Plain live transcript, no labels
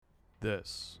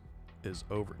This is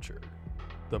 0verture,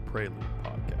 the Prelude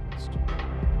podcast.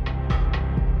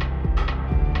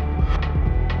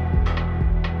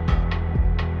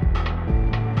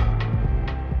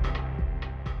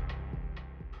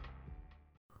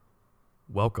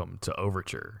 Welcome to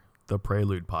 0verture, the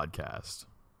Prelude podcast.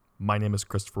 My name is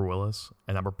Christopher Willis,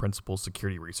 and I'm a principal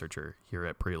security researcher here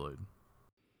at Prelude.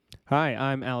 Hi,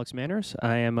 I'm Alex Manners.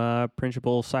 I am a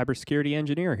principal cybersecurity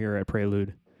engineer here at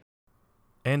Prelude.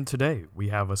 And today we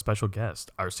have a special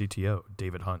guest, our CTO,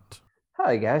 David Hunt.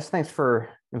 Hi, guys. Thanks for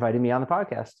inviting me on the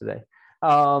podcast today.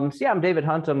 I'm David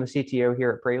Hunt. I'm the CTO here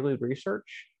at Prelude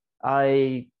Research.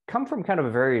 I come from kind of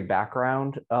a varied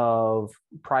background of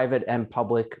private and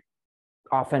public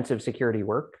offensive security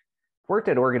work. Worked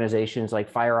at organizations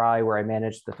like FireEye, where I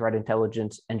managed the threat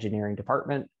intelligence engineering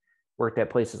department. Worked at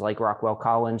places like Rockwell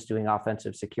Collins doing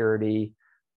offensive security,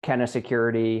 Kenna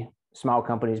Security, small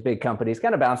companies, big companies,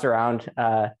 kind of bounce around.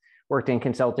 Worked in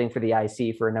consulting for the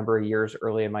IC for a number of years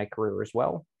early in my career as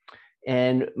well.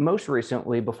 And most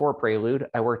recently, before Prelude,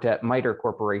 I worked at MITRE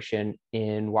Corporation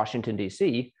in Washington,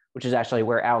 D.C., which is actually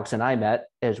where Alex and I met,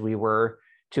 as we were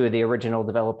two of the original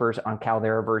developers on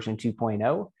Caldera version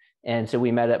 2.0. And so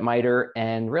we met at MITRE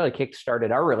and really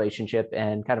kickstarted our relationship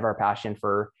and kind of our passion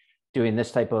for doing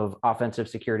this type of offensive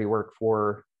security work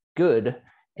for good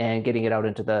and getting it out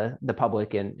into the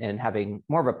public and having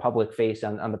more of a public face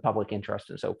on the public interest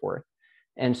and so forth.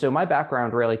 And so my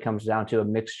background really comes down to a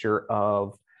mixture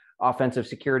of offensive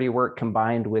security work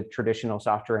combined with traditional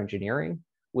software engineering,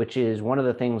 which is one of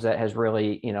the things that has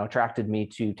really, attracted me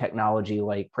to technology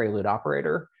like Prelude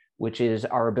Operator, which is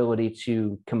our ability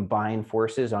to combine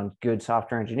forces on good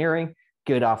software engineering,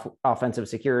 good offensive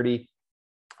security,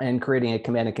 and creating a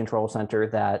command and control center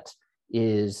that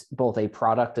is both a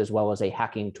product as well as a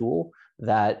hacking tool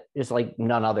that is like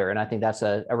none other. And I think that's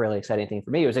a really exciting thing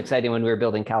for me. It was exciting when we were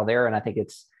building Caldera, and I think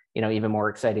it's even more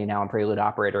exciting now in Prelude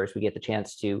Operator as we get the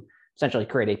chance to essentially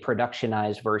create a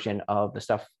productionized version of the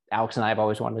stuff Alex and I have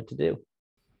always wanted to do.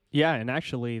 Yeah, and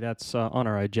actually that's on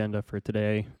our agenda for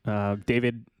today.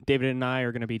 David and I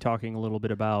are going to be talking a little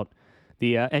bit about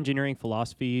the engineering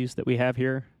philosophies that we have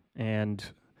here, and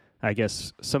I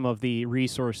guess some of the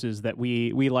resources that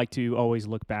we like to always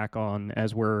look back on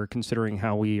as we're considering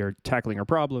how we are tackling our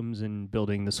problems and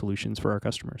building the solutions for our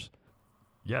customers.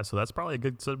 Yeah, so that's probably a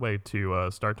good segue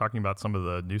to start talking about some of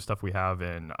the new stuff we have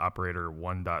in Operator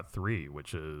 1.3,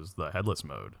 which is the headless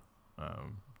mode.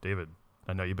 David,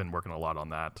 I know you've been working a lot on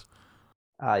that.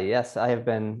 Yes, I have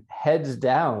been heads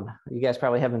down. You guys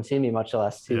probably haven't seen me much the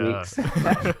last 2 weeks.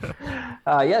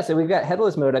 So we've got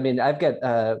headless mode. I mean, I've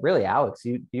got really Alex,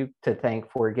 you to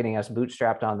thank for getting us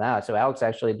bootstrapped on that. So Alex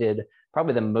actually did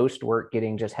probably the most work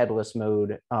getting just headless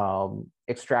mode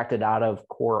extracted out of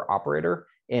core operator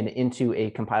and into a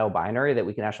compiled binary that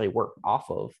we can actually work off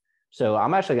of. So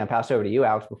I'm actually going to pass over to you,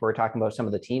 Alex, before we're talking about some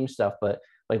of the team stuff. But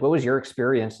like, what was your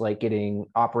experience like getting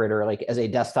operator like as a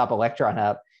desktop Electron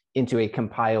app into a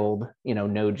compiled,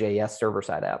 Node.js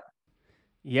server-side app?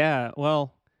 Yeah,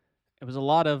 well, it was a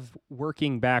lot of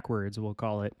working backwards, we'll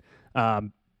call it.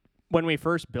 When we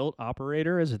first built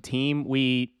Operator as a team,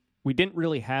 we didn't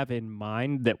really have in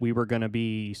mind that we were going to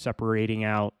be separating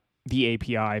out the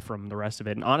API from the rest of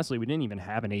it. And honestly, we didn't even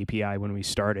have an API when we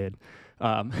started.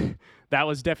 That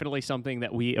was definitely something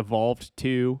that we evolved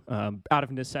to out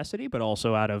of necessity, but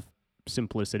also out of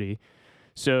simplicity.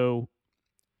 So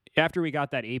after we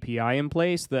got that API in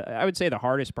place, I would say the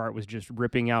hardest part was just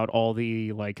ripping out all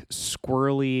the like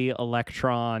squirrely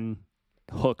Electron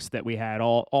hooks that we had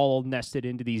all nested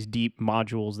into these deep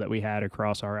modules that we had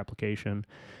across our application.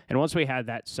 And once we had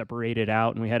that separated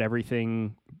out and we had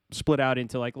everything split out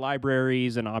into like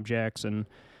libraries and objects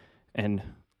and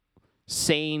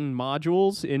sane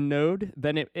modules in Node,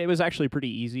 then it was actually pretty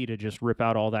easy to just rip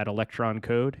out all that Electron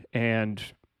code and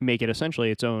make it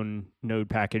essentially its own Node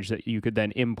package that you could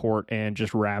then import and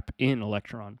just wrap in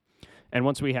Electron. And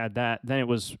once we had that, then it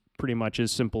was pretty much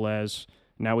as simple as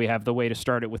now we have the way to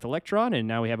start it with Electron, and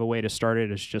now we have a way to start it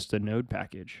as just a Node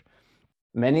package.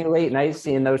 Many late nights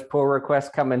seeing those pull requests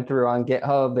coming through on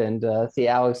GitHub and see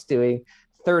Alex doing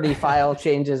 30 file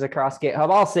changes across GitHub,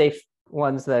 all safe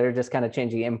ones that are just kind of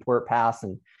changing import paths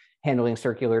and handling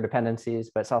circular dependencies,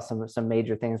 but saw some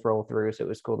major things roll through. So it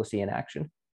was cool to see in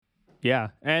action. Yeah,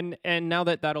 and now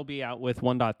that'll be out with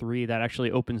 1.3, that actually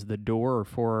opens the door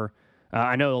for,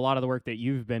 I know a lot of the work that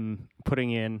you've been putting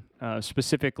in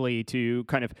specifically to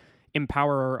kind of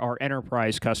empower our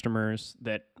enterprise customers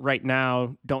that right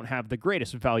now don't have the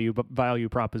greatest value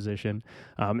proposition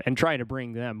and try to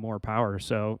bring them more power.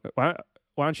 So why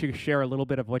don't you share a little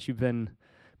bit of what you've been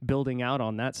building out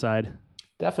on that side?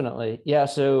 Definitely. Yeah,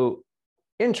 so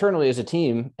internally as a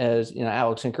team, as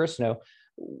Alex and Chris know,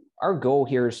 our goal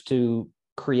here is to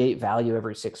create value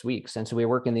every 6 weeks. And so we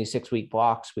work in these 6-week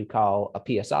blocks we call a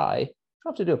PSI.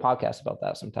 I'll have to do a podcast about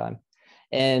that sometime.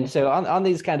 And so on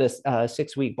these kind of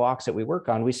 6-week blocks that we work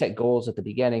on, we set goals at the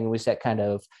beginning. We set kind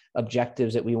of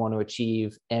objectives that we want to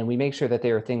achieve. And we make sure that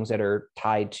they are things that are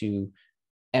tied to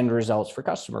end results for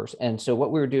customers. And so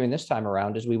what we were doing this time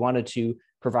around is we wanted to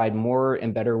provide more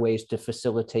and better ways to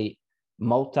facilitate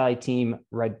multi-team,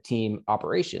 red team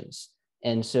operations.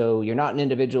 And so you're not an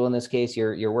individual in this case,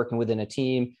 you're working within a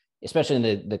team, especially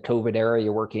in the COVID era,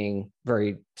 you're working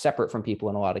very separate from people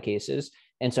in a lot of cases.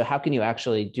 And so how can you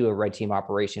actually do a red team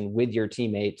operation with your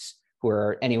teammates who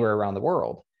are anywhere around the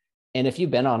world? And if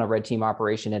you've been on a red team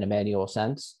operation in a manual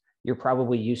sense, you're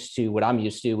probably used to what I'm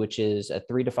used to, which is a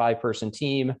 3 to 5 person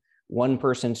team. One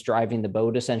person's driving the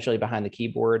boat essentially behind the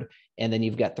keyboard. And then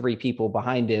you've got 3 people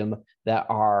behind him that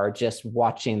are just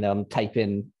watching them type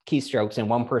in keystrokes. And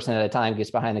one person at a time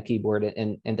gets behind the keyboard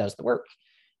and does the work.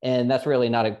 And that's really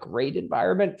not a great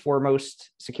environment for most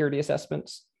security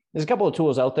assessments. There's a couple of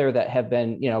tools out there that have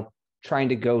been, trying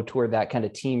to go toward that kind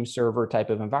of team server type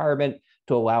of environment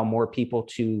to allow more people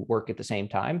to work at the same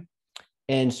time.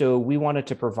 And so we wanted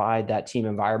to provide that team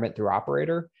environment through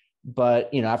Operator.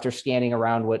 But, after scanning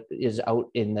around what is out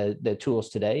in the tools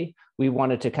today, we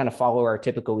wanted to kind of follow our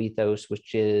typical ethos,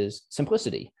 which is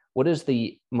simplicity. What is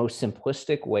the most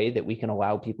simplistic way that we can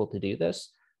allow people to do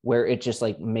this, where it just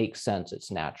makes sense,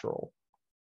 it's natural?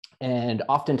 And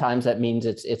oftentimes that means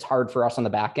it's hard for us on the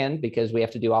back end because we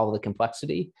have to do all of the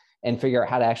complexity and figure out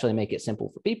how to actually make it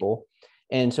simple for people.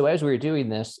 And so as we were doing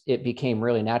this, it became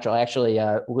really natural. Actually,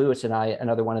 Lewis and I,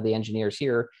 another one of the engineers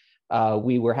here,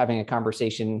 we were having a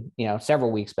conversation,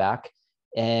 several weeks back,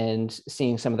 and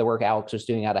seeing some of the work Alex was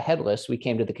doing out of headless, we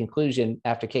came to the conclusion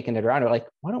after kicking it around, we're like,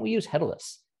 why don't we use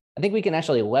headless? I think we can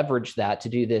actually leverage that to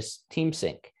do this team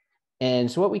sync.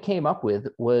 And so what we came up with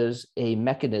was a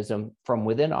mechanism from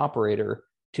within Operator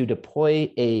to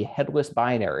deploy a headless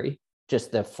binary,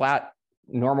 just the flat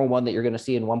normal one that you're going to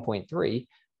see in 1.3,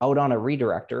 out on a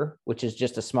redirector, which is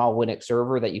just a small Linux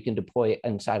server that you can deploy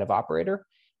inside of Operator.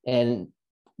 And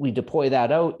we deploy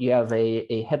that out, you have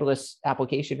a headless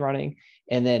application running,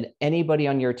 and then anybody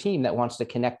on your team that wants to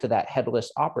connect to that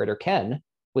headless operator can,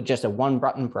 with just a one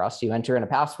button press, you enter in a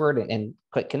password and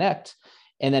click connect,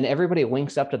 and then everybody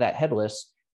links up to that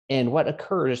headless. And what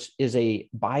occurs is a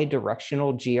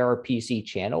bi-directional gRPC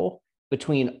channel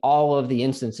between all of the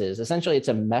instances. Essentially, it's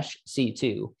a mesh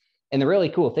C2. And the really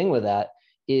cool thing with that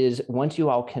is once you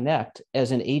all connect,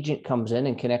 as an agent comes in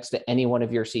and connects to any one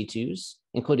of your C2s,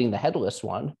 including the headless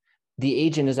one, the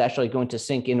agent is actually going to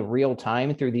sync in real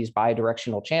time through these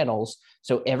bi-directional channels.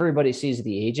 So everybody sees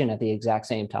the agent at the exact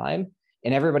same time,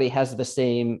 and everybody has the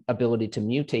same ability to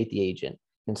mutate the agent.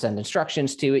 You can send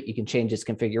instructions to it. You can change its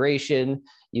configuration.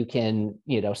 You can,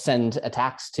 send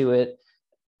attacks to it.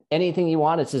 Anything you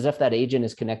want. It's as if that agent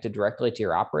is connected directly to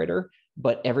your operator,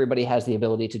 but everybody has the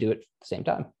ability to do it at the same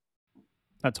time.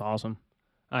 That's awesome.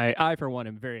 I for one,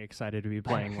 am very excited to be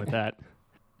playing with that.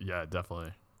 Yeah,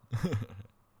 definitely.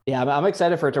 Yeah, I'm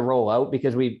excited for it to roll out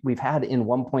because we've had in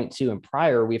 1.2 and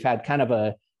prior, we've had kind of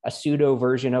a pseudo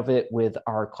version of it with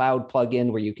our cloud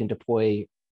plugin where you can deploy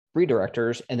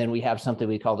redirectors. And then we have something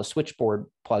we call the switchboard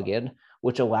plugin,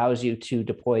 which allows you to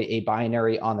deploy a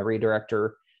binary on the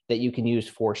redirector that you can use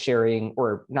for sharing,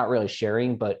 or not really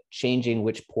sharing, but changing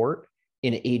which port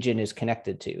an agent is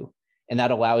connected to. And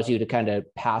that allows you to kind of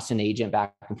pass an agent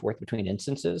back and forth between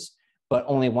instances, but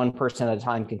only one person at a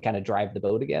time can kind of drive the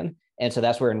boat again. And so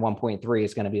that's where in 1.3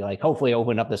 it's going to be hopefully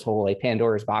open up this whole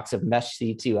Pandora's box of mesh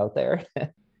C2 out there.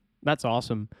 That's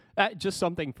awesome. Just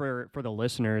something for the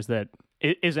listeners that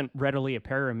it isn't readily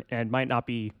apparent and might not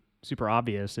be super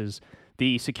obvious is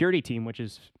the security team, which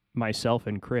is myself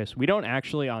and Chris. We don't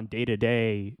actually on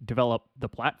day-to-day develop the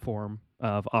platform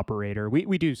of Operator.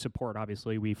 We do support,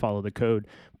 obviously. We follow the code.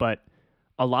 But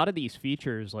a lot of these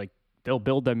features, they'll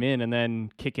build them in and then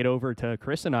kick it over to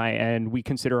Chris and I, and we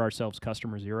consider ourselves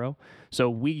customer zero. So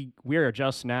we are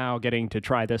just now getting to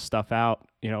try this stuff out,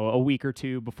 a week or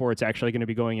two before it's actually going to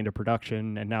be going into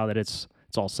production, and now that it's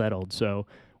all settled. So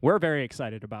we're very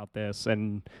excited about this,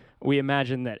 and we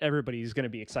imagine that everybody's going to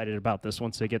be excited about this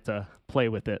once they get to play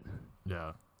with it.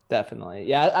 Yeah. Definitely.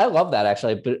 Yeah, I love that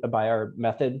actually by our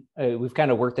method. We've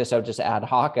kind of worked this out just ad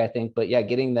hoc, I think. But yeah,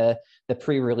 getting the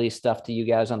pre-release stuff to you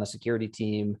guys on the security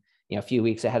team, a few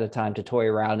weeks ahead of time to toy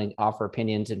around and offer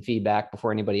opinions and feedback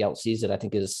before anybody else sees it, I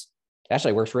think is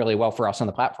actually works really well for us on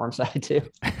the platform side too.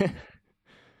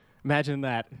 Imagine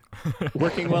that.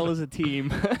 Working well as a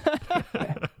team.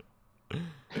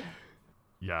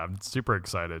 Yeah, I'm super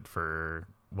excited for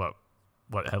what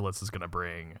what headless is going to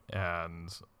bring, and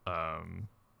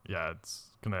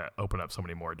it's going to open up so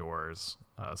many more doors,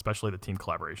 especially the team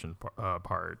collaboration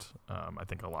part. I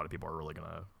think a lot of people are really going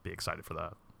to be excited for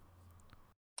that.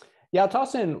 Yeah, I'll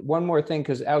toss in one more thing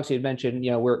because Alex, you had mentioned,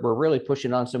 we're really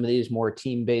pushing on some of these more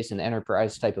team-based and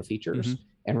enterprise type of features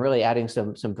and really adding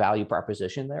some value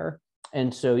proposition there.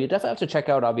 And so you definitely have to check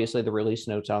out, obviously, the release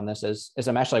notes on this as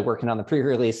I'm actually working on the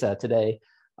pre-release today.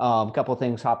 A couple of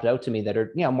things hopped out to me that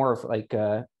are, more of like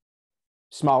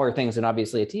smaller things than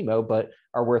obviously a TMO, but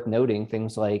are worth noting.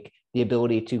 Things like the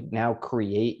ability to now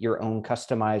create your own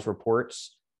customized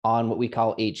reports on what we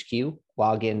call HQ,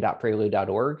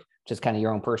 login.prelude.org, which is kind of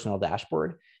your own personal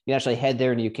dashboard. You actually head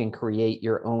there and you can create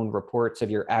your own reports of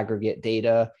your aggregate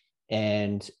data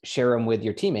and share them with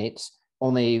your teammates,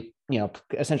 only,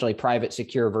 essentially private,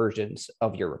 secure versions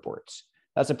of your reports.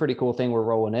 That's a pretty cool thing we're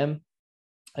rolling in,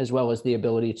 as well as the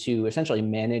ability to essentially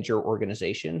manage your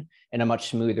organization in a much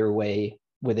smoother way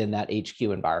within that HQ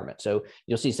environment. So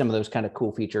you'll see some of those kind of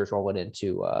cool features rolling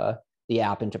into the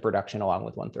app into production along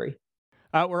with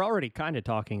 1.3. We're already kind of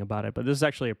talking about it, but this is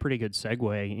actually a pretty good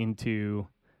segue into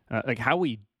like how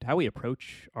we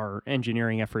approach our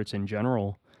engineering efforts in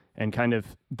general, and kind of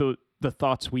the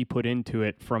thoughts we put into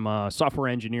it from a software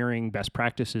engineering best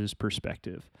practices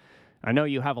perspective. I know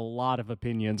you have a lot of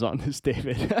opinions on this,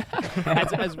 David,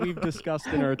 as we've discussed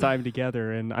in our time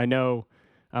together. And I know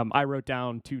I wrote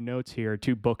down 2 notes here,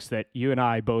 2 books that you and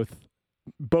I both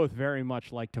very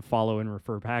much like to follow and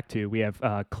refer back to. We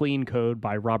have Clean Code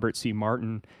by Robert C.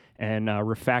 Martin and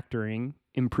Refactoring,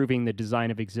 Improving the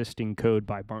Design of Existing Code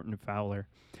by Martin Fowler.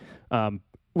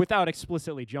 Without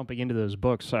explicitly jumping into those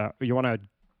books, you want to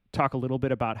talk a little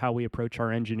bit about how we approach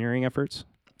our engineering efforts?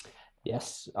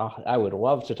 Yes, I would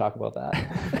love to talk about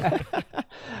that.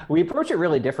 We approach it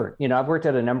really different. I've worked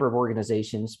at a number of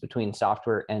organizations between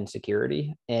software and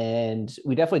security, and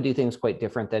we definitely do things quite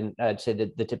different than I'd say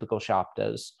the typical shop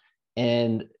does.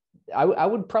 And I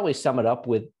would probably sum it up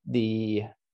with the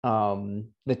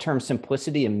term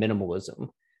simplicity and minimalism.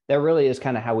 That really is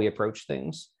kind of how we approach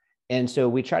things. And so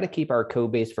we try to keep our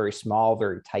code base very small,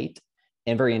 very tight,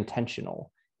 and very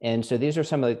intentional. And so these are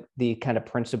some of the kind of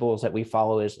principles that we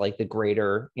follow as like the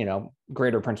greater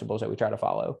principles that we try to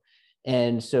follow.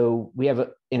 And so we have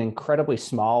an incredibly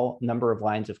small number of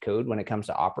lines of code when it comes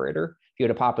to operator. If you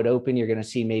were to pop it open, you're going to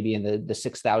see maybe in the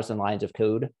 6,000 lines of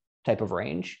code type of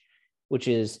range, which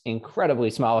is incredibly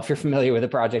small if you're familiar with a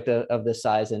project of this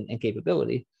size and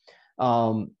capability.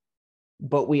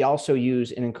 But we also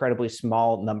use an incredibly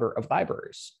small number of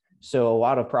libraries. So a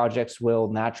lot of projects will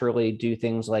naturally do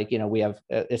things like, we have,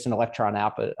 it's an Electron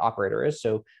app operator is,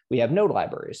 so we have node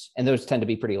libraries, and those tend to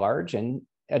be pretty large. And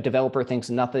a developer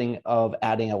thinks nothing of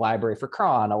adding a library for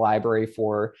cron, a library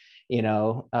for,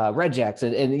 regex,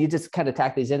 and you just kind of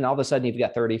tack these in, and all of a sudden you've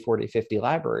got 30, 40, 50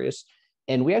 libraries.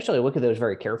 And we actually look at those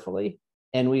very carefully.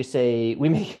 And we say,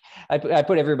 I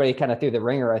put everybody kind of through the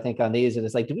ringer, I think, on these. And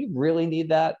it's like, do we really need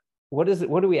that? What is it?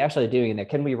 What are we actually doing in there?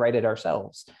 Can we write it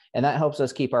ourselves? And that helps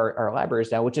us keep our libraries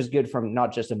down, which is good from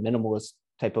not just a minimalist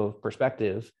type of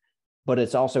perspective, but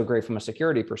it's also great from a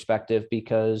security perspective,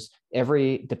 because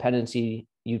every dependency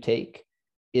you take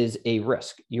is a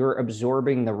risk. You're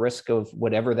absorbing the risk of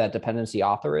whatever that dependency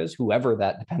author is, whoever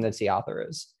that dependency author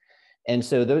is. And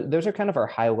so those are kind of our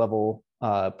high level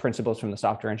principles from the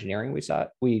software engineering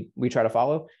we try to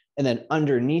follow. And then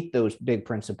underneath those big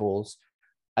principles,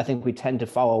 I think we tend to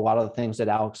follow a lot of the things that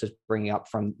Alex is bringing up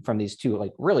from these 2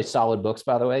 like really solid books,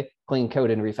 by the way, Clean Code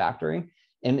and Refactoring.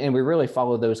 And we really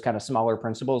follow those kind of smaller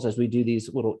principles as we do these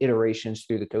little iterations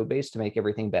through the code base to make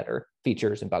everything better,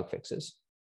 features and bug fixes.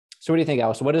 So what do you think,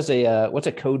 Alex? What's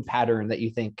a code pattern that you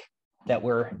think that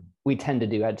we tend to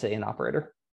do, I'd say, in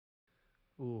operator?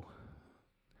 Ooh,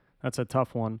 that's a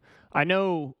tough one. I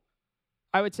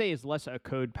would say is less a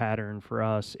code pattern for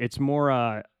us. It's more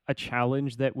a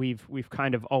challenge that we've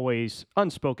kind of always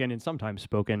unspoken and sometimes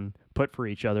spoken put for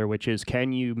each other, which is,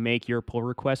 can you make your pull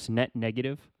requests net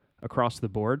negative across the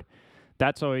board?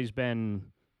 That's always been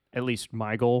at least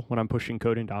my goal when I'm pushing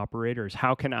code into operators.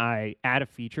 How can I add a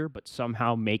feature but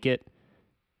somehow make it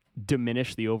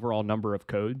diminish the overall number of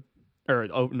code or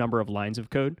number of lines of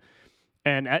code?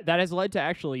 And that has led to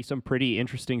actually some pretty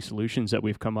interesting solutions that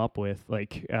we've come up with.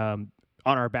 Like on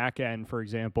our back end, for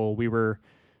example,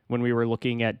 when we were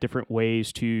looking at different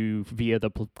ways to, via the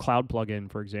cloud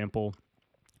plugin, for example,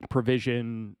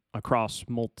 provision across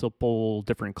multiple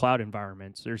different cloud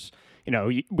environments. There's,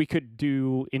 we could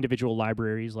do individual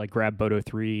libraries like grab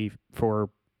Boto3 for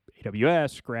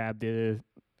AWS, grab the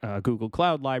Google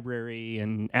Cloud Library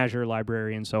and Azure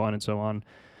Library, and so on and so on.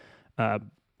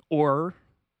 Or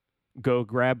go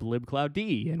grab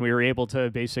libcloud and we were able to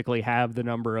basically have the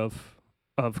number of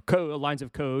lines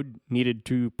of code needed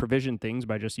to provision things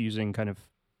by just using kind of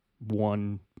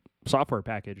one software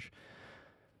package.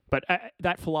 But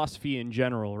that philosophy in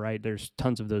general, right? There's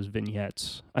tons of those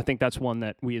vignettes. I think that's one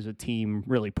that we as a team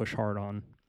really push hard on.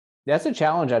 That's a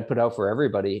challenge I'd put out for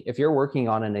everybody. If you're working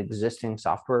on an existing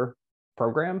software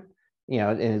program,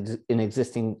 an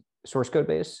existing source code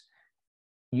base,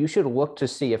 you should look to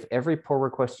see if every pull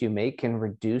request you make can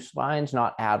reduce lines,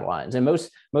 not add lines. And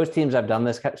most teams I've done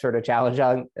this sort of challenge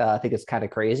on, I think it's kind of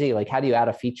crazy. Like, how do you add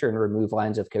a feature and remove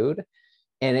lines of code?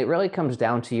 And it really comes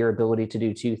down to your ability to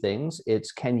do two things.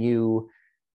 It's, can you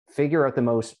figure out the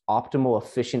most optimal,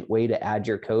 efficient way to add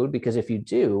your code? Because if you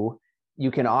do, you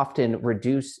can often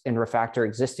reduce and refactor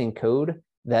existing code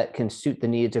that can suit the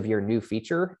needs of your new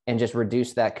feature and just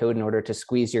reduce that code in order to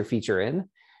squeeze your feature in.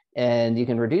 And you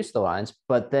can reduce the lines,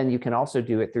 but then you can also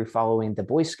do it through following the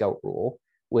Boy Scout rule,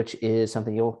 which is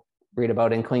something you'll read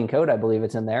about in Clean Code. I believe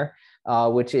it's in there,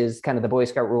 which is kind of the Boy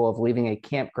Scout rule of leaving a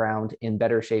campground in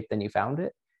better shape than you found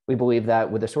it. We believe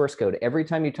that with the source code, every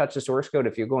time you touch the source code,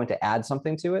 if you're going to add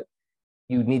something to it,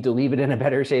 you need to leave it in a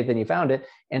better shape than you found it.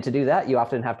 And to do that, you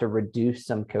often have to reduce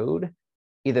some code,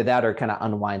 either that or kind of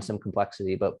unwind some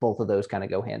complexity, but both of those kind of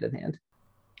go hand in hand.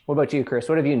 What about you, Chris?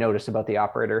 What have you noticed about the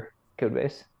operator code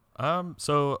base?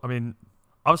 So, I mean,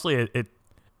 obviously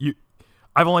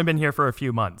I've only been here for a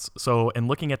few months. So in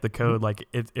looking at the code, like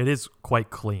it is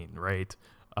quite clean, right?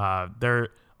 There's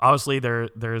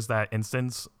that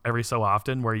instance every so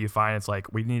often where you find it's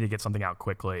like, we need to get something out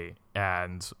quickly.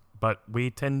 But we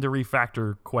tend to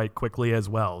refactor quite quickly as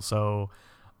well. So,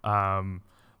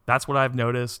 that's what I've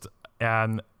noticed.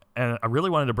 And I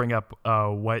really wanted to bring up,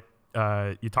 what,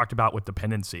 you talked about with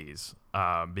dependencies,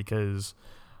 because,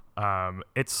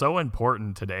 it's so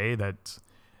important today that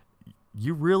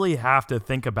you really have to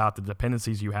think about the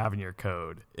dependencies you have in your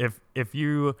code. If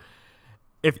you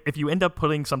end up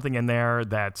putting something in there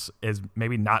that is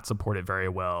maybe not supported very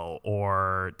well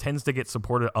or tends to get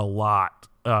supported a lot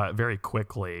very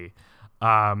quickly,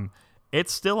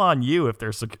 it's still on you if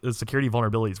there's security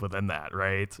vulnerabilities within that,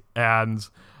 right? And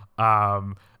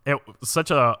it's such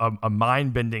a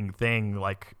mind-bending thing.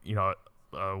 Like,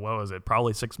 what was it?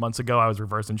 Probably 6 months ago, I was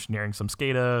reverse engineering some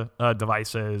SCADA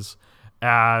devices,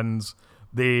 and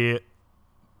there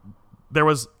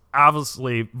was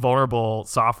obviously vulnerable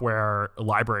software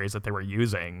libraries that they were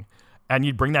using, and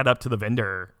you'd bring that up to the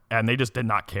vendor, and they just did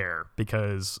not care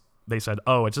because they said,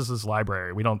 "Oh, it's just this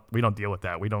library. We don't deal with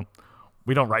that. We don't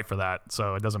write for that,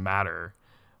 so it doesn't matter."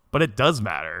 But it does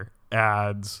matter,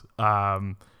 and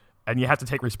you have to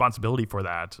take responsibility for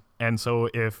that. And so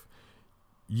if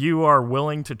you are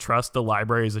willing to trust the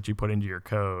libraries that you put into your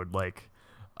code, like,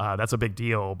 that's a big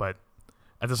deal. But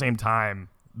at the same time,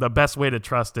 the best way to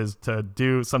trust is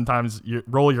to sometimes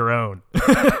roll your own.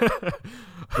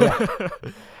 Yeah.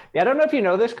 I don't know if you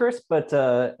know this, Chris, but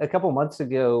a couple months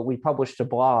ago, we published a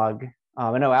blog.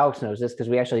 I know Alex knows this because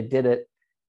we actually did it.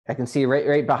 I can see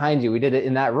right behind you. We did it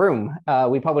in that room.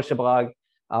 We published a blog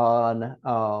on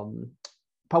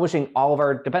publishing all of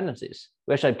our dependencies.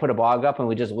 We actually put a blog up and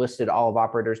we just listed all of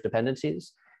Operator's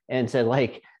dependencies and said,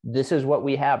 like, this is what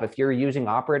we have. If you're using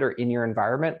Operator in your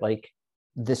environment, like,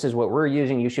 this is what we're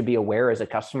using. You should be aware as a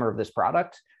customer of this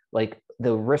product, like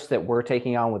the risk that we're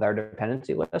taking on with our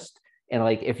dependency list. And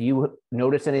like, if you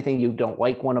notice anything, you don't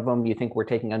like one of them, you think we're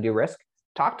taking undue risk,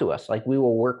 talk to us. Like, we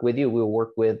will work with you. We will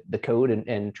work with the code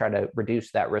and try to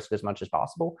reduce that risk as much as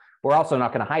possible. We're also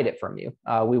not going to hide it from you.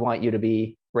 We want you to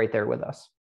be right there with us.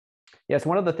 Yes,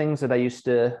 one of the things that I used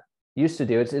to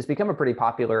do, it's become a pretty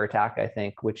popular attack, I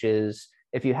think, which is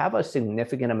if you have a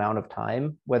significant amount of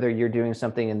time, whether you're doing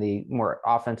something in the more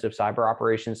offensive cyber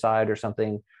operation side or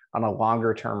something on a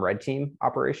longer term red team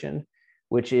operation,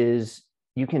 which is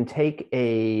you can take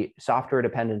a software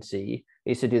dependency.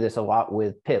 I used to do this a lot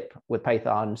with pip, with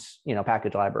Python's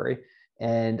package library.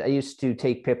 And I used to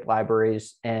take pip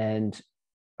libraries and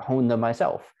hone them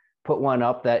myself, put one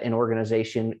up that an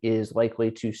organization is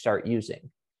likely to start using,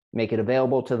 make it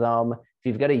available to them. If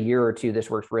you've got a year or two, this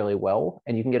works really well,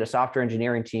 and you can get a software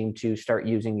engineering team to start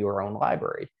using your own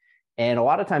library. And a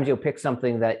lot of times you'll pick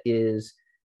something that is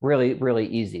really, really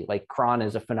easy. Like cron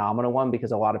is a phenomenal one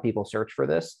because a lot of people search for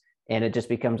this, and it just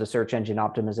becomes a search engine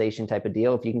optimization type of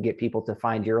deal. If you can get people to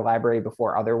find your library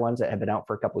before other ones that have been out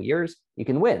for a couple of years, you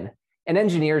can win. And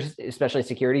engineers, especially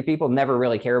security people, never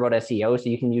really care about SEO, so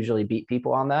you can usually beat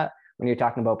people on that when you're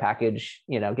talking about package,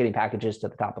 getting packages to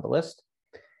the top of the list.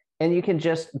 And you can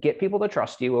just get people to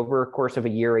trust you over a course of a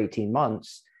year, 18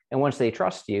 months. And once they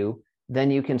trust you,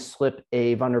 then you can slip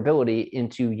a vulnerability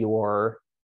into your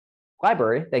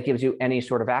library that gives you any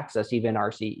sort of access, even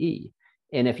RCE.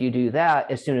 And if you do that,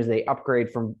 as soon as they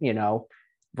upgrade from,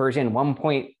 version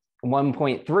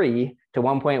 1.1.3 to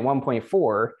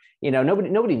 1.1.4,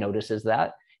 nobody notices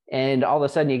that. And all of a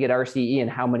sudden you get RCE in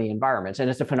how many environments, and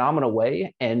it's a phenomenal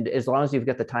way. And as long as you've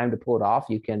got the time to pull it off,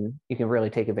 you can really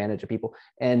take advantage of people.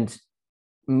 And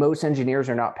most engineers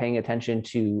are not paying attention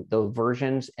to the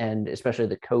versions and especially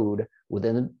the code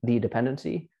within the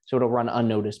dependency. So it'll run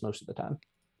unnoticed most of the time.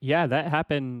 Yeah, that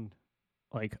happened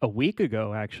like a week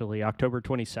ago, actually, October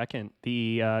 22nd.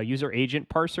 The user agent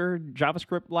parser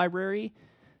JavaScript library,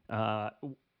 I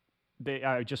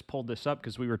just pulled this up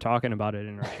because we were talking about it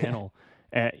in our channel.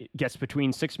 It gets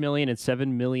between 6 million and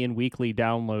 7 million weekly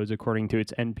downloads according to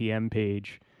its NPM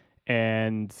page.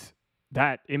 And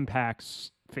that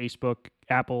impacts Facebook,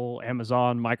 Apple,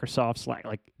 Amazon, Microsoft, Slack.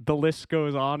 Like the list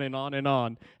goes on and on and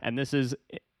on. And this is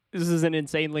an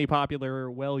insanely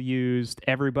popular, well used,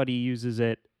 everybody uses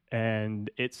it, and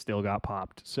it still got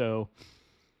popped. So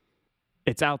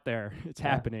it's out there. It's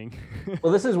happening.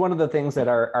 Well, this is one of the things that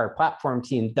our platform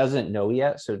team doesn't know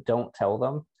yet, so don't tell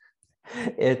them.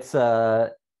 It's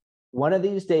one of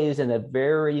these days in a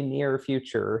very near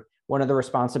future, one of the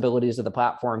responsibilities of the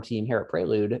platform team here at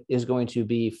Prelude is going to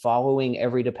be following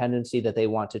every dependency that they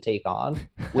want to take on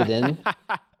within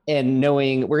and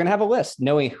knowing, we're going to have a list,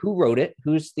 knowing who wrote it,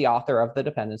 who's the author of the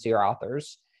dependency or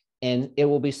authors. And it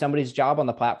will be somebody's job on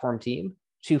the platform team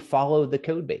to follow the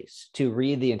code base, to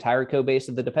read the entire code base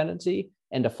of the dependency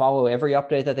and to follow every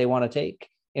update that they want to take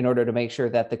in order to make sure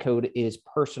that the code is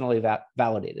personally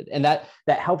validated. And that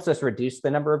helps us reduce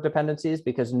the number of dependencies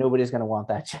because nobody's going to want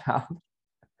that job.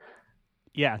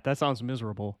 Yeah, that sounds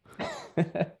miserable.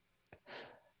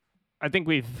 I think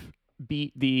we've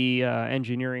beat the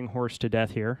engineering horse to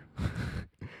death here.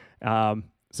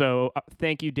 So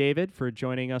thank you, David, for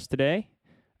joining us today.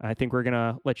 I think we're going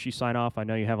to let you sign off. I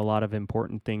know you have a lot of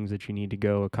important things that you need to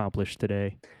go accomplish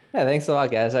today. Yeah, thanks a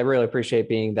lot, guys. I really appreciate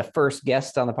being the first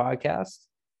guest on the podcast.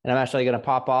 And I'm actually going to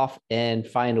pop off and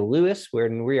find Lewis, where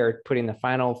we are putting the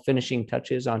final finishing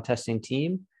touches on testing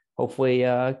team. Hopefully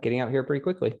getting out here pretty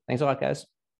quickly. Thanks a lot, guys.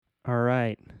 All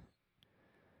right.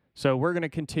 So we're going to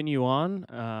continue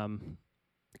on.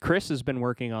 Chris has been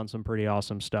working on some pretty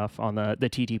awesome stuff on the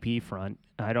TTP front.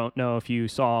 I don't know if you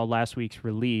saw last week's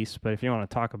release, but if you want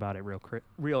to talk about it real quick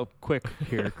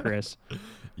here, Chris.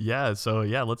 Let's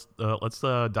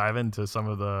dive into some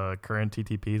of the current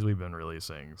TTPs we've been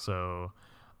releasing.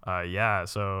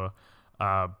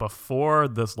 Before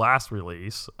this last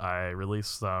release, I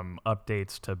released some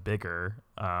updates to Bigger,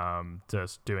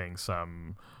 just doing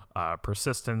some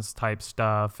persistence type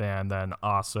stuff, and then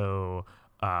also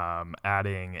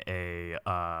adding a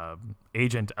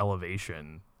agent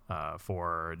elevation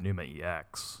for Numa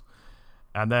EX.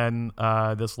 And then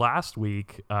this last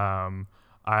week, I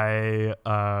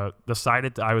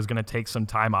decided I was going to take some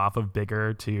time off of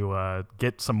Bigger to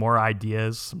get some more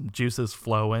ideas, some juices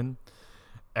flowing,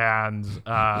 and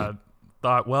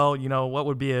thought, well, what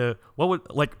would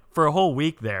for a whole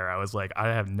week there, I was like, I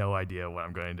have no idea what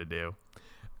I'm going to do.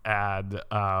 And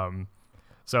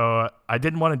so I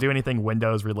didn't want to do anything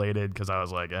Windows related because I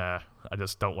was like, I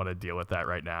just don't want to deal with that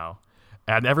right now.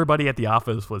 And everybody at the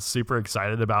office was super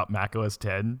excited about macOS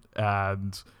 10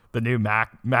 and the new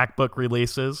MacBook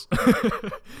releases.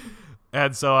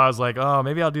 And so I was like, oh,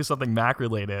 maybe I'll do something Mac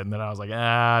related. And then I was like,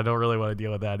 I don't really want to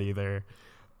deal with that either.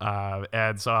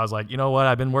 And so I was like, you know what?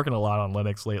 I've been working a lot on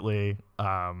Linux lately.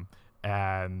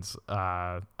 And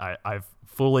I've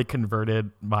fully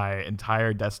converted my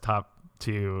entire desktop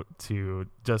to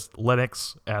just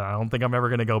Linux, and I don't think I'm ever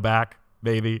going to go back,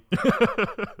 maybe.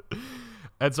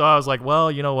 And so I was like,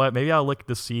 well, you know what? Maybe I'll look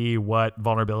to see what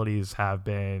vulnerabilities have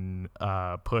been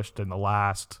pushed in the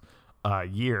last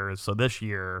year. So this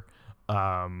year,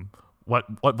 what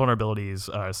vulnerabilities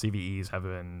CVEs have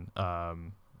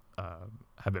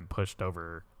been pushed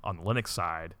over on the Linux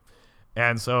side.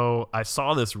 And so I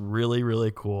saw this really,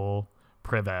 really cool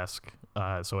Privesk.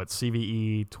 So it's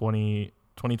CVE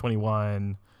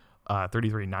 2021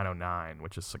 33909,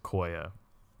 which is Sequoia.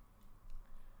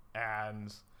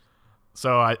 And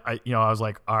so I was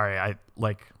like, all right,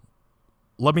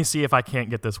 let me see if I can't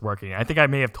get this working. I think I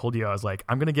may have told you, I was like,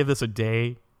 I'm going to give this a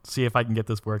day, see if I can get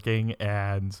this working.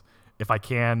 And if I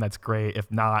can, that's great. If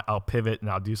not, I'll pivot and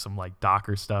I'll do some like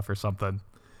Docker stuff or something.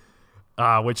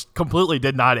 Which completely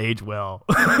did not age well.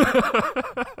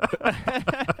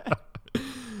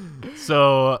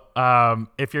 So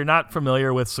if you're not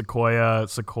familiar with Sequoia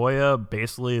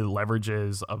basically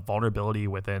leverages a vulnerability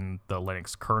within the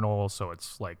Linux kernel. So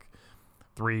it's like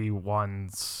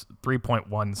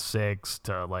 3.16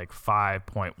 to like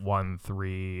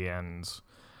 5.13, and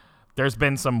there's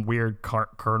been some weird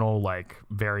kernel like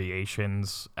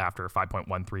variations after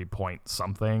 5.13 point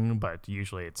something, but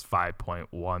usually it's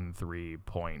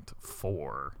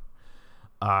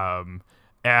 5.13.4.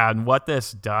 And what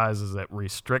this does is it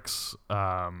restricts,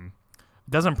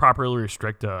 doesn't properly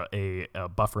restrict a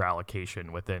buffer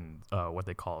allocation within what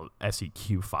they call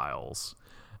SEQ files.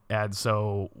 And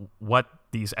so what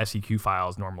these SEQ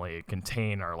files normally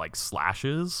contain are like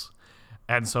slashes.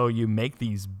 And so you make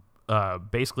these,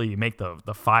 basically you make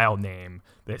the file name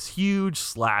this huge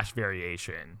slash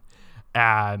variation.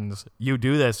 And you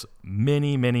do this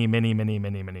many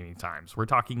times. We're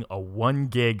talking a 1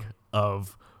 gig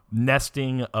of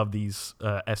nesting of these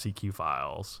SEQ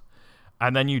files.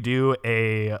 And then you do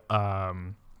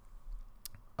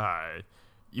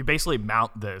you basically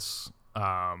mount this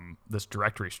this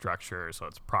directory structure. So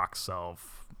it's proc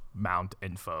self mount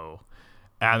info.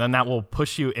 And then that will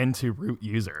push you into root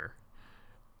user.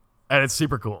 And it's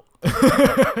super cool.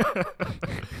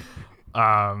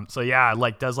 So yeah,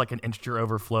 like does like an integer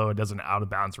overflow. It does an out of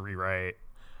bounds rewrite.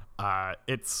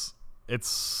 It's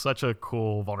such a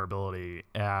cool vulnerability.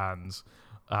 And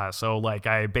so like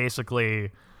I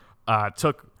basically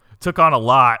took on a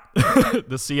lot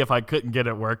to see if I couldn't get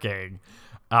it working.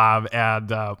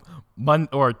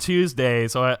 Tuesday,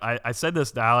 so I said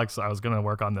this to Alex, I was going to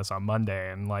work on this on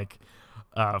Monday, and like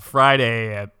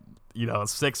Friday at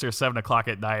 6 or 7 o'clock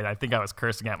at night, I think I was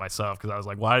cursing at myself because I was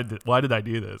like, why did I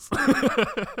do this?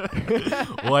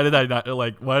 Why did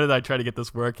I try to get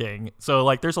this working? So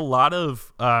like there's a lot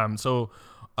of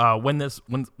when this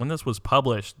was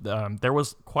published, there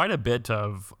was quite a bit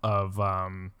of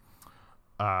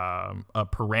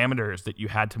parameters that you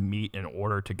had to meet in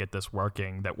order to get this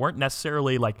working that weren't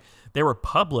necessarily like they were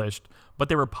published, but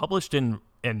they were published in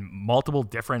multiple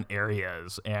different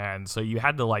areas. And so you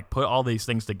had to like put all these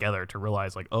things together to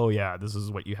realize like, oh yeah, this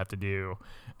is what you have to do.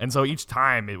 And so each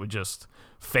time it would just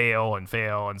fail. And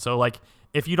so like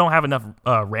if you don't have enough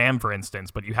RAM, for instance,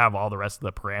 but you have all the rest of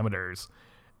the parameters,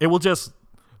 it will just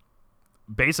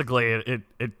basically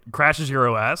it crashes your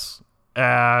OS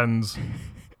and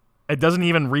it doesn't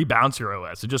even rebounce your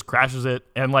OS. It just crashes it.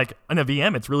 And like in a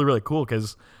VM, it's really, really cool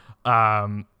because,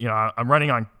 I'm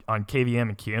running on KVM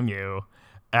and QEMU.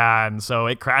 And so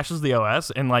it crashes the OS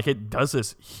and like it does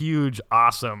this huge,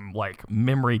 awesome like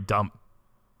memory dump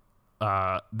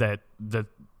that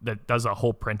does a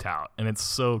whole printout. And it's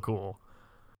so cool.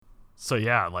 So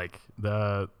yeah, like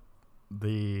the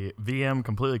VM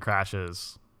completely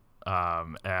crashes.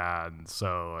 And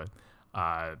so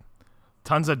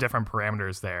tons of different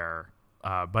parameters there.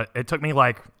 But it took me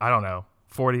like, I don't know,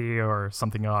 40 or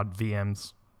something odd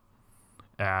VMs.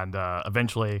 And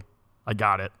eventually I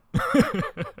got it.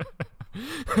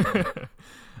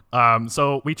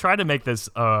 So we try to make this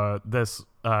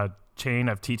chain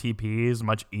of TTPs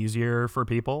much easier for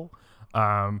people.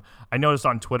 I noticed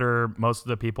on Twitter, most of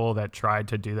the people that tried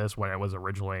to do this when it was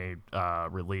originally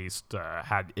released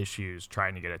had issues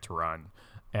trying to get it to run.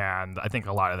 And I think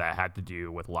a lot of that had to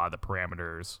do with a lot of the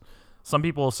parameters. Some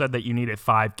people said that you needed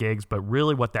 5 gigs, but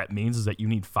really what that means is that you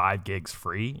need 5 gigs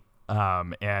free.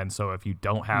 And so if you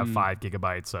don't have 5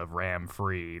 gigabytes of RAM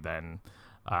free, then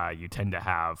you tend to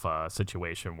have a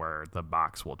situation where the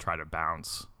box will try to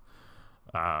bounce.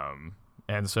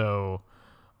 So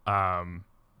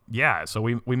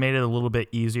we made it a little bit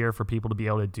easier for people to be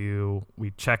able to do.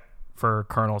 We check for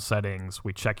kernel settings.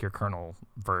 We check your kernel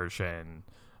version.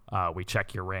 We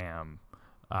check your RAM.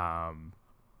 And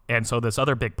so this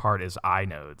other big part is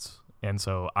inodes. And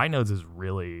so inodes is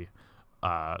really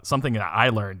something that I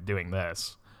learned doing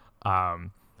this.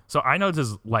 So inodes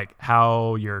is like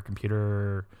how your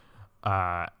computer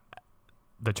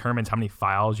determines how many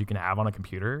files you can have on a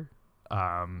computer.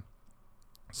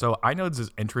 So inodes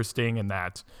is interesting in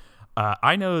that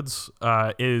inodes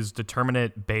is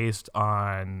determinate based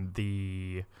on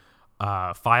the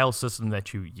file system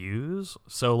that you use.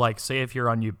 So like say if you're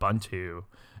on Ubuntu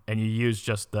and you use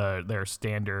just their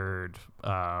standard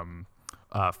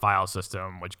file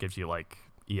system, which gives you like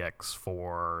ex4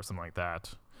 or something like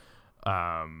that.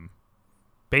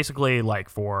 Basically like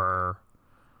for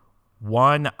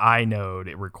one inode,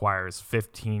 it requires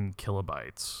 15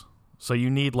 kilobytes. So you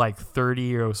need like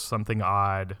 30 or something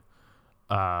odd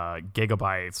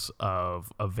gigabytes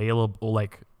of available,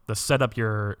 like the setup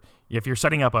if you're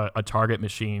setting up a target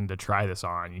machine to try this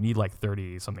on, you need like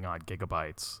 30 something odd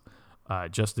gigabytes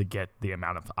just to get the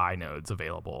amount of inodes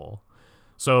available.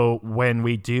 So when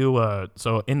we do,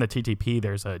 so in the TTP,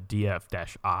 there's a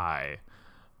df-i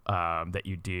that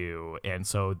you do. And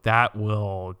so that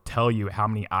will tell you how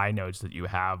many inodes that you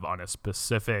have on a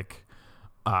specific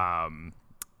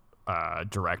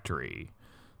directory.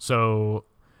 So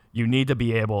you need to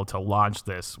be able to launch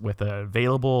this with an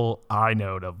available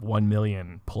inode of 1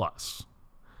 million plus.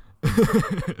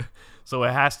 So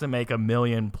it has to make 1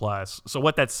 million plus. So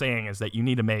what that's saying is that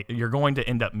you're going to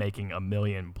end up making 1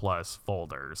 million plus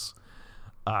folders.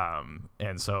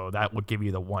 And so that would give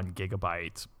you the 1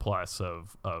 gigabyte plus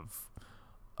of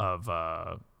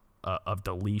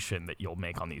deletion that you'll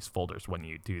make on these folders when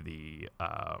you do the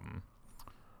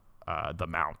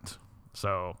mount.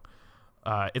 So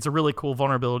it's a really cool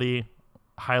vulnerability.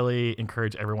 Highly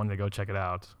encourage everyone to go check it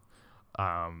out.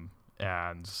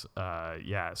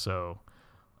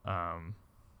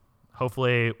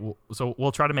 Hopefully,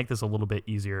 we'll try to make this a little bit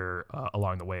easier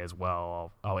along the way as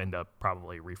well. I'll end up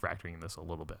probably refactoring this a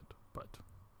little bit, but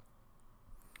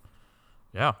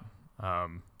yeah,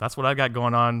 that's what I've got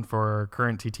going on for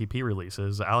current TTP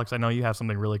releases. Alex, I know you have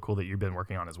something really cool that you've been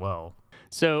working on as well.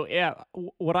 So yeah,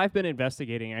 what I've been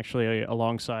investigating actually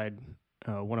alongside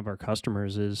one of our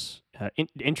customers is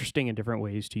interesting and different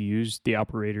ways to use the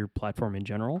operator platform in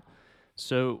general.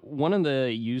 So one of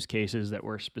the use cases that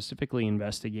we're specifically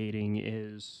investigating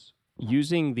is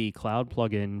using the cloud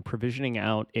plugin, provisioning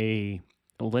out a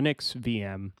Linux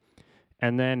VM,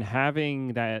 and then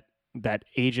having that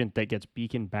agent that gets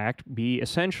beacon backed be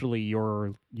essentially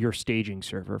your staging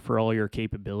server for all your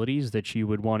capabilities that you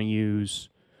would want to use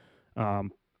on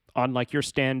like your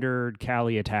standard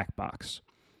Kali attack box.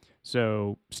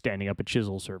 So standing up a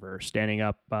chisel server, standing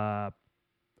up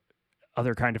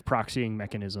other kind of proxying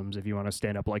mechanisms if you want to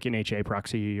stand up like an HA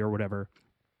proxy or whatever.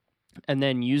 And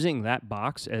then using that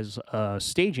box as a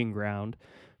staging ground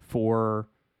for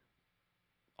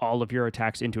all of your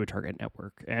attacks into a target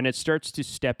network. And it starts to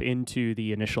step into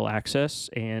the initial access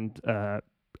and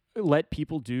let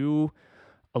people do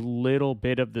a little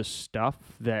bit of the stuff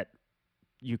that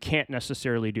you can't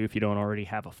necessarily do if you don't already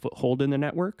have a foothold in the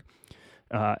network.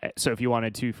 So if you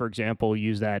wanted to, for example,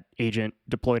 use that agent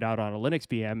deployed out on a Linux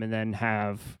VM and then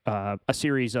have a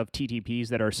series of TTPs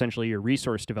that are essentially your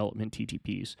resource development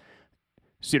TTPs,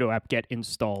 sudo apt get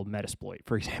install metasploit,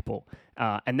 for example.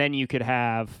 And then you could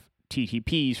have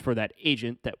TTPs for that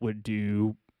agent that would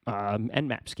do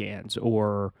nmap scans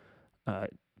or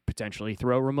potentially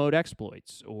throw remote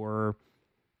exploits, or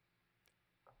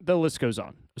the list goes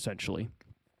on, essentially.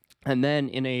 And then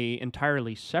in a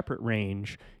entirely separate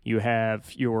range, you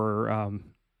have your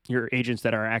agents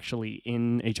that are actually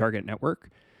in a target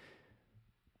network.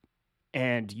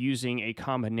 And using a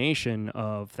combination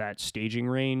of that staging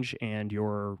range and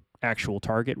your actual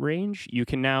target range, you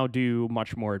can now do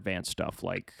much more advanced stuff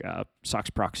like SOX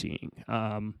proxying,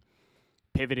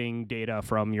 pivoting data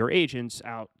from your agents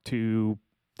out to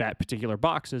that particular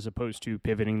box as opposed to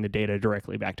pivoting the data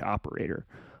directly back to operator.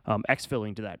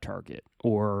 Exfilling to that target,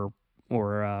 or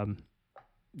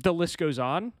the list goes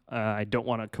on. I don't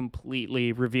want to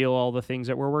completely reveal all the things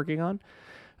that we're working on,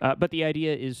 but the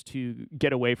idea is to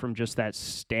get away from just that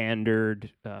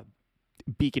standard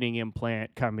beaconing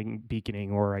implant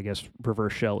beaconing, or I guess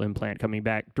reverse shell implant coming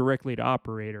back directly to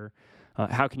operator.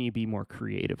 How can you be more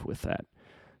creative with that?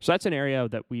 So that's an area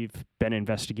that we've been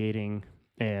investigating,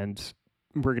 and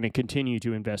we're going to continue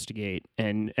to investigate,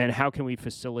 and how can we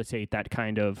facilitate that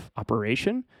kind of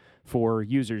operation for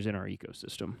users in our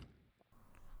ecosystem.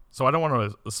 So I don't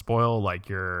want to spoil like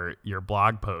your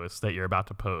blog post that you're about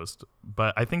to post,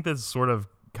 but I think this sort of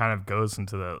kind of goes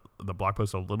into the blog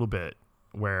post a little bit,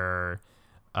 where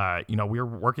we're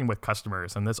working with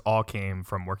customers, and this all came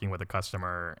from working with a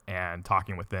customer and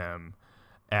talking with them,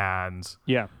 and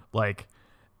like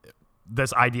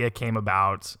this idea came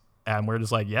about, and we're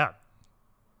just like, yeah,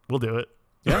 we'll do it.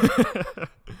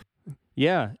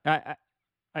 Yeah.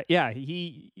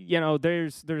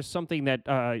 There's something that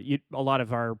a lot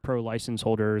of our pro license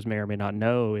holders may or may not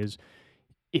know is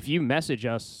if you message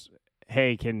us,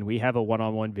 hey, can we have a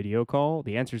one-on-one video call?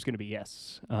 The answer is going to be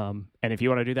yes. And if you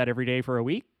want to do that every day for a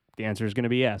week, the answer is going to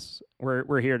be yes.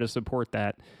 We're here to support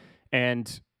that.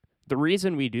 And the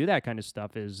reason we do that kind of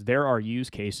stuff is there are use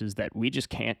cases that we just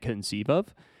can't conceive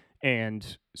of.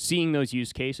 And seeing those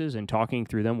use cases and talking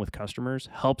through them with customers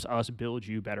helps us build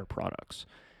you better products.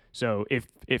 So if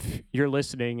you're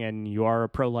listening and you are a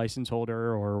pro license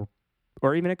holder or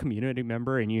even a community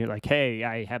member, and you're like, hey,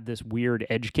 I have this weird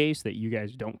edge case that you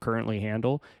guys don't currently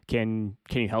handle, can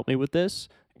you help me with this?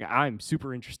 I'm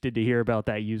super interested to hear about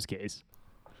that use case.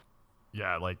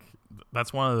 Yeah, like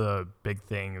that's one of the big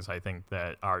things I think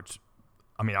that our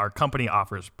company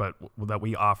offers, but that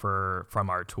we offer from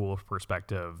our tool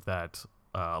perspective that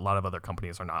a lot of other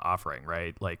companies are not offering,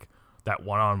 right? Like that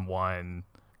one-on-one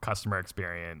customer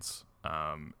experience,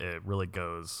 it really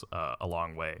goes a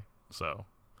long way. So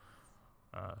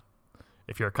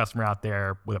if you're a customer out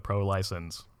there with a pro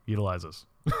license, utilize us.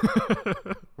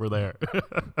 We're there.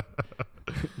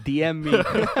 DM me.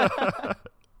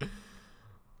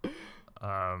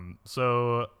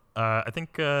 So I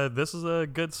think this is a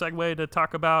good segue to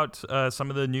talk about some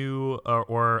of the new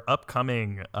or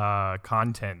upcoming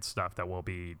content stuff that we'll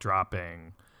be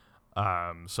dropping.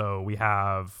 So we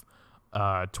have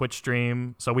Twitch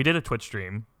stream. So we did a Twitch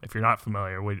stream. If you're not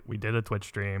familiar, we did a Twitch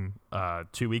stream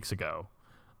 2 weeks ago.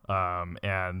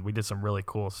 And we did some really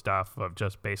cool stuff of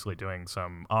just basically doing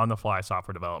some on-the-fly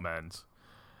software development.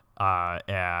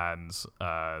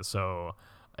 So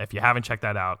if you haven't checked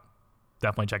that out,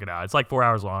 definitely check it out. It's like 4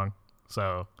 hours long.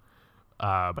 So,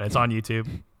 but it's on YouTube.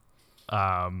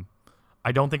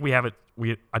 I don't think we have it.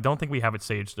 I don't think we have it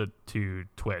staged to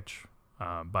Twitch.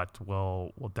 But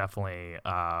we'll definitely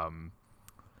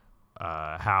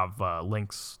have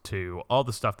links to all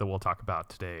the stuff that we'll talk about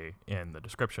today in the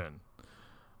description.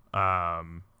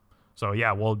 So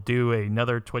yeah, we'll do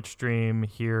another Twitch stream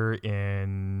here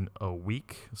in a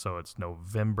week. So it's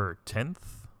November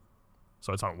 10th.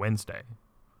 So it's on Wednesday.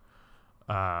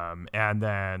 And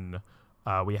then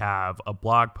we have a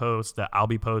blog post that I'll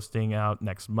be posting out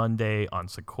next Monday on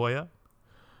Sequoia.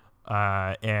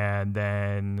 And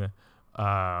then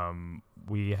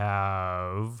we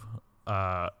have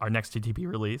our next TTP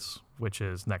release, which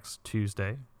is next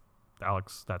Tuesday.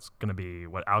 Alex, that's going to be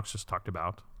what Alex just talked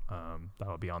about.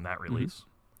 That'll be on that release.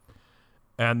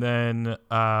 Mm-hmm. And then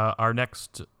our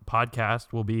next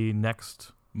podcast will be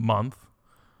next month.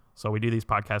 So we do these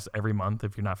podcasts every month,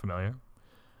 if you're not familiar.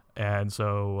 And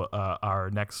so our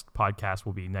next podcast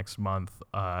will be next month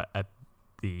at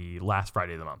the last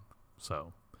Friday of the month.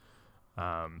 So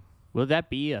will that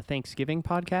be a Thanksgiving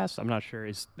podcast? I'm not sure.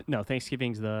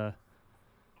 Thanksgiving's the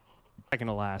second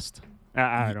to last.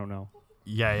 I don't know.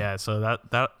 Yeah. So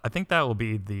that I think that will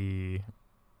be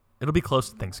it'll be close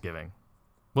to Thanksgiving.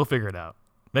 We'll figure it out.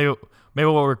 Maybe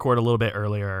we'll record a little bit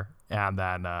earlier and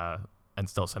then and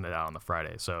still send it out on the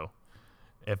Friday. So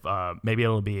if maybe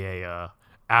it'll be a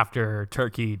after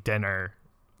turkey dinner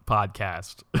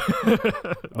podcast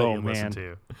that you listen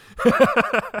to.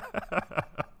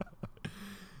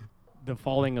 The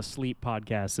falling asleep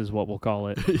podcast is what we'll call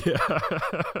it.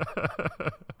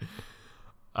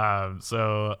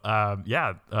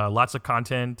 Yeah. Lots of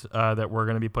content that we're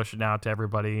going to be pushing out to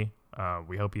everybody.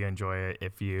 We hope you enjoy it.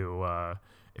 If you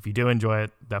do enjoy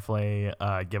it, definitely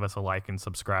give us a like and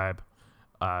subscribe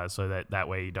so that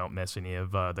way you don't miss any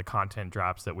of the content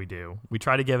drops that we do. We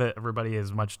try to give everybody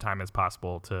as much time as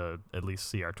possible to at least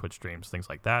see our Twitch streams, things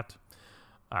like that.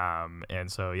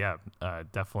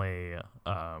 Definitely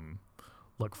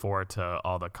look forward to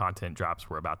all the content drops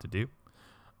we're about to do.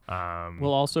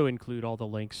 We'll also include all the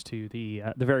links to the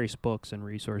various books and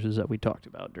resources that we talked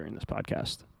about during this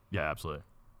podcast. Yeah, absolutely.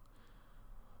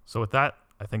 So with that,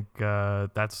 I think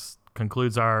that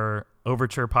concludes our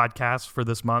Overture podcast for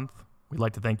this month. We'd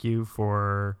like to thank you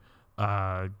for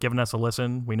giving us a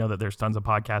listen. We know that there's tons of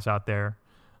podcasts out there.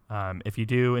 If you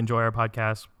do enjoy our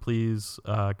podcast, please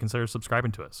consider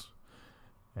subscribing to us.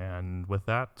 And with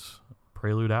that,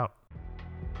 Prelude out.